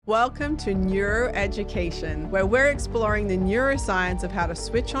Welcome to Neuroeducation, where we're exploring the neuroscience of how to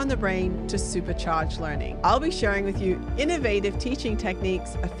switch on the brain to supercharge learning. I'll be sharing with you innovative teaching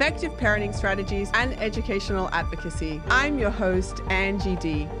techniques, effective parenting strategies, and educational advocacy. I'm your host, Angie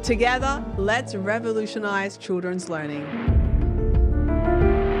D. Together, let's revolutionize children's learning.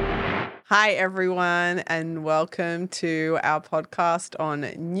 Hi, everyone, and welcome to our podcast on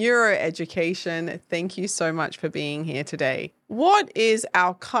neuroeducation. Thank you so much for being here today. What is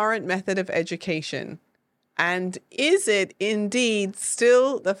our current method of education? And is it indeed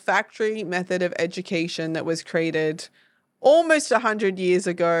still the factory method of education that was created almost 100 years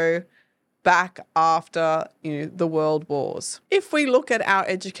ago, back after the world wars? If we look at our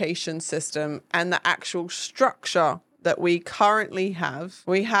education system and the actual structure that we currently have,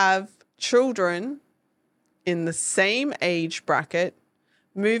 we have children in the same age bracket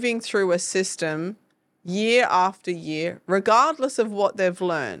moving through a system year after year, regardless of what they've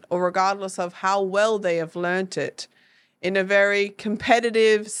learned or regardless of how well they have learnt it, in a very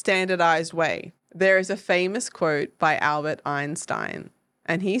competitive, standardized way. There is a famous quote by Albert Einstein,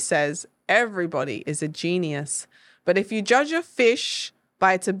 and he says, "Everybody is a genius, but if you judge a fish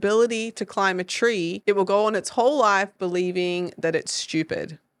by its ability to climb a tree, it will go on its whole life believing that it's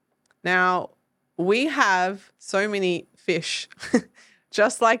stupid." Now, we have so many fish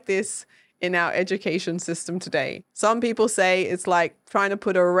just like this in our education system today. Some people say it's like trying to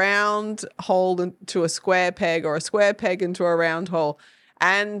put a round hole into a square peg or a square peg into a round hole.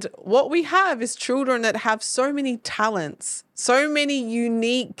 And what we have is children that have so many talents, so many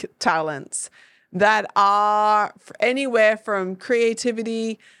unique talents that are anywhere from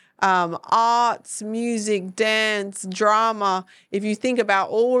creativity, arts, music, dance, drama. If you think about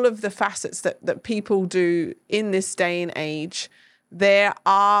all of the facets that people do in this day and age, there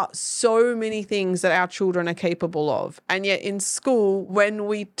are so many things that our children are capable of. And yet in school, when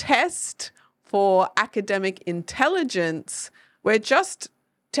we test for academic intelligence, we're just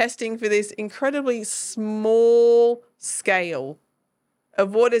testing for this incredibly small scale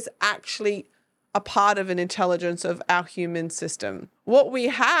of what is actually a part of an intelligence of our human system. What we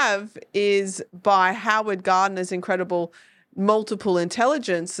have is, by Howard Gardner's incredible multiple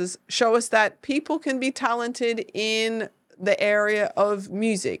intelligences, show us that people can be talented in the area of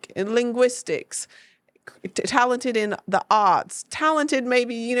music, in linguistics, talented in the arts, talented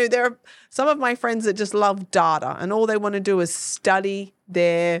maybe, there are some of my friends that just love data and all they want to do is study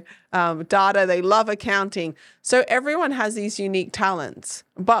their data. They love accounting. So everyone has these unique talents.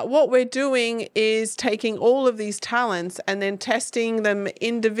 But what we're doing is taking all of these talents and then testing them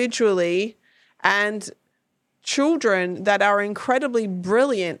individually, and children that are incredibly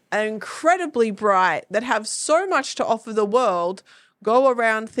brilliant and incredibly bright, that have so much to offer the world, go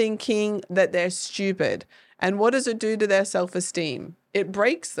around thinking that they're stupid. And what does it do to their self-esteem? It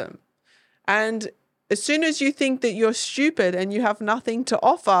breaks them. And as soon as you think that you're stupid and you have nothing to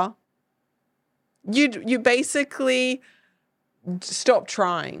offer, you basically stop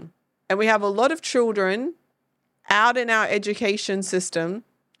trying. And we have a lot of children out in our education system,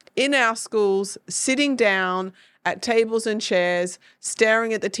 in our schools, sitting down at tables and chairs,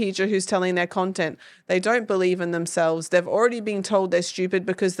 staring at the teacher who's telling their content. They don't believe in themselves. They've already been told they're stupid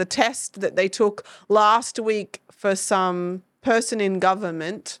because the test that they took last week for some person in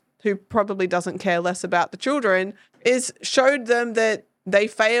government who probably doesn't care less about the children showed them that they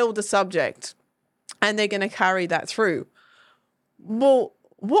failed the subject and they're going to carry that through. Well,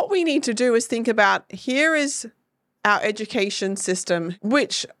 what we need to do is think about, here is our education system,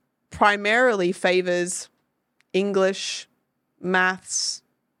 which primarily favors English, maths,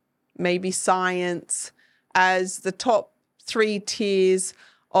 maybe science as the top 3 tiers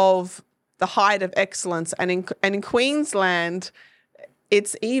of the height of excellence. And in Queensland,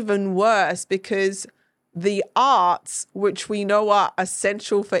 it's even worse because the arts, which we know are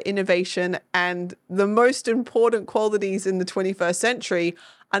essential for innovation and the most important qualities in the 21st century,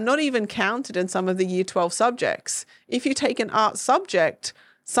 are not even counted in some of the year 12 subjects. If you take an art subject,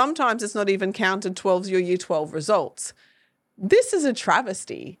 sometimes it's not even counted towards your year 12 results. This is a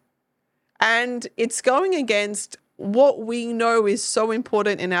travesty. And it's going against what we know is so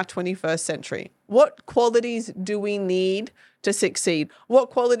important in our 21st century. What qualities do we need to succeed? What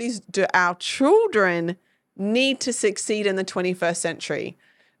qualities do our children need to succeed in the 21st century?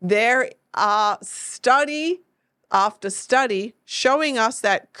 There are study after study showing us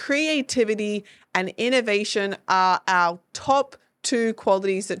that creativity and innovation are our top 2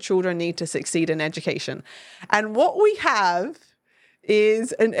 qualities that children need to succeed in education. And what we have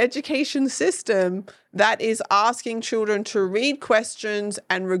is an education system that is asking children to read questions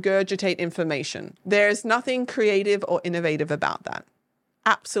and regurgitate information. There's nothing creative or innovative about that.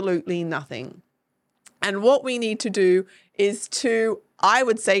 absolutely nothing. And what we need to do is to, I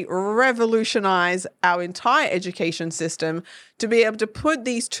would say, revolutionize our entire education system to be able to put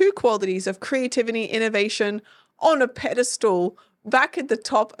these two qualities of creativity and innovation on a pedestal back at the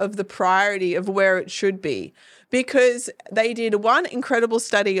top of the priority of where it should be. Because they did one incredible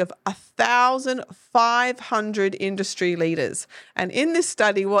study of 1,500 industry leaders. And in this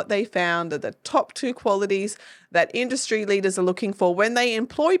study, what they found are the top two qualities that industry leaders are looking for when they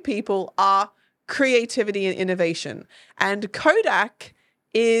employ people are creativity and innovation. And Kodak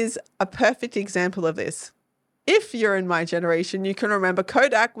is a perfect example of this. If you're in my generation, you can remember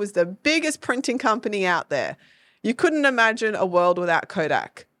Kodak was the biggest printing company out there. You couldn't imagine a world without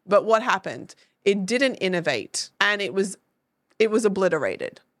Kodak. But what happened? It didn't innovate, and it was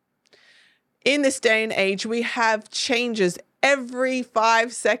obliterated. In this day and age, we have changes every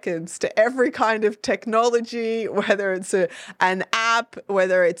 5 seconds to every kind of technology, whether it's an app,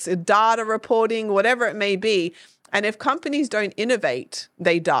 whether it's a data reporting, whatever it may be. And if companies don't innovate,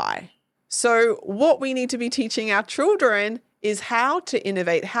 they die. So what we need to be teaching our children is how to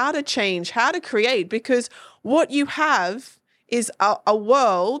innovate, how to change, how to create, because what you have is a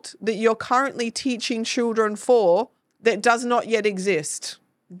world that you're currently teaching children for that does not yet exist.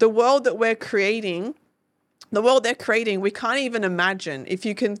 The world that we're creating, the world they're creating, we can't even imagine. If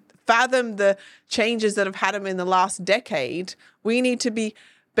you can fathom the changes that have had them in the last decade, we need to be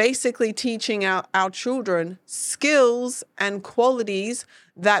basically teaching our children skills and qualities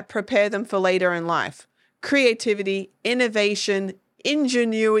that prepare them for later in life. Creativity, innovation,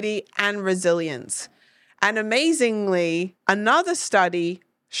 ingenuity, and resilience. And amazingly, another study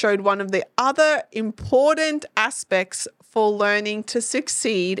showed one of the other important aspects for learning to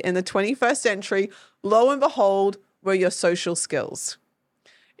succeed in the 21st century, lo and behold, were your social skills.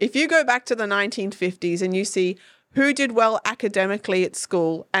 If you go back to the 1950s and you see who did well academically at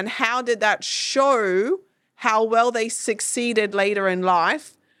school and how did that show how well they succeeded later in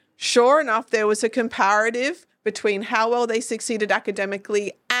life, sure enough, there was a comparative between how well they succeeded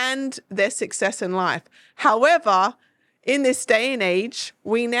academically and their success in life. However, in this day and age,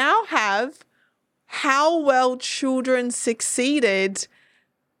 we now have how well children succeeded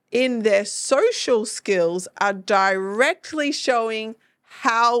in their social skills are directly showing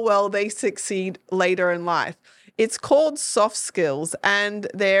how well they succeed later in life. It's called soft skills, and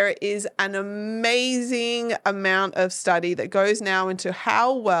there is an amazing amount of study that goes now into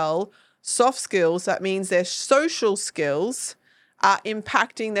how well soft skills, that means their social skills, are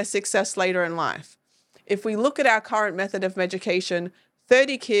impacting their success later in life. If we look at our current method of education,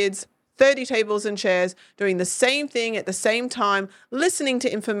 30 kids, 30 tables and chairs, doing the same thing at the same time, listening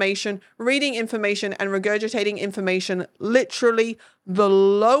to information, reading information, and regurgitating information, literally the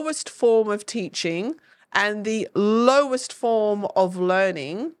lowest form of teaching and the lowest form of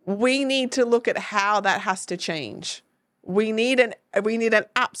learning. We need to look at how that has to change. We need an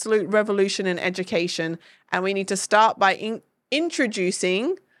absolute revolution in education, and we need to start by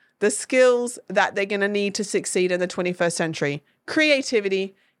introducing the skills that they're going to need to succeed in the 21st century.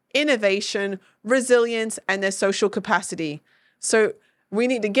 Creativity, innovation, resilience, and their social capacity. So we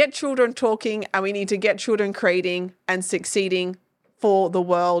need to get children talking, and we need to get children creating and succeeding for the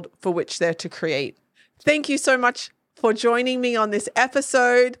world for which they're to create. Thank you so much for joining me on this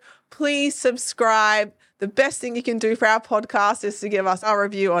episode. Please subscribe. The best thing you can do for our podcast is to give us a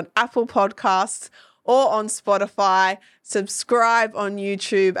review on Apple Podcasts or on Spotify. Subscribe on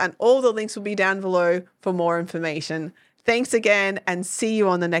YouTube, and all the links will be down below for more information. Thanks again, and see you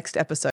on the next episode.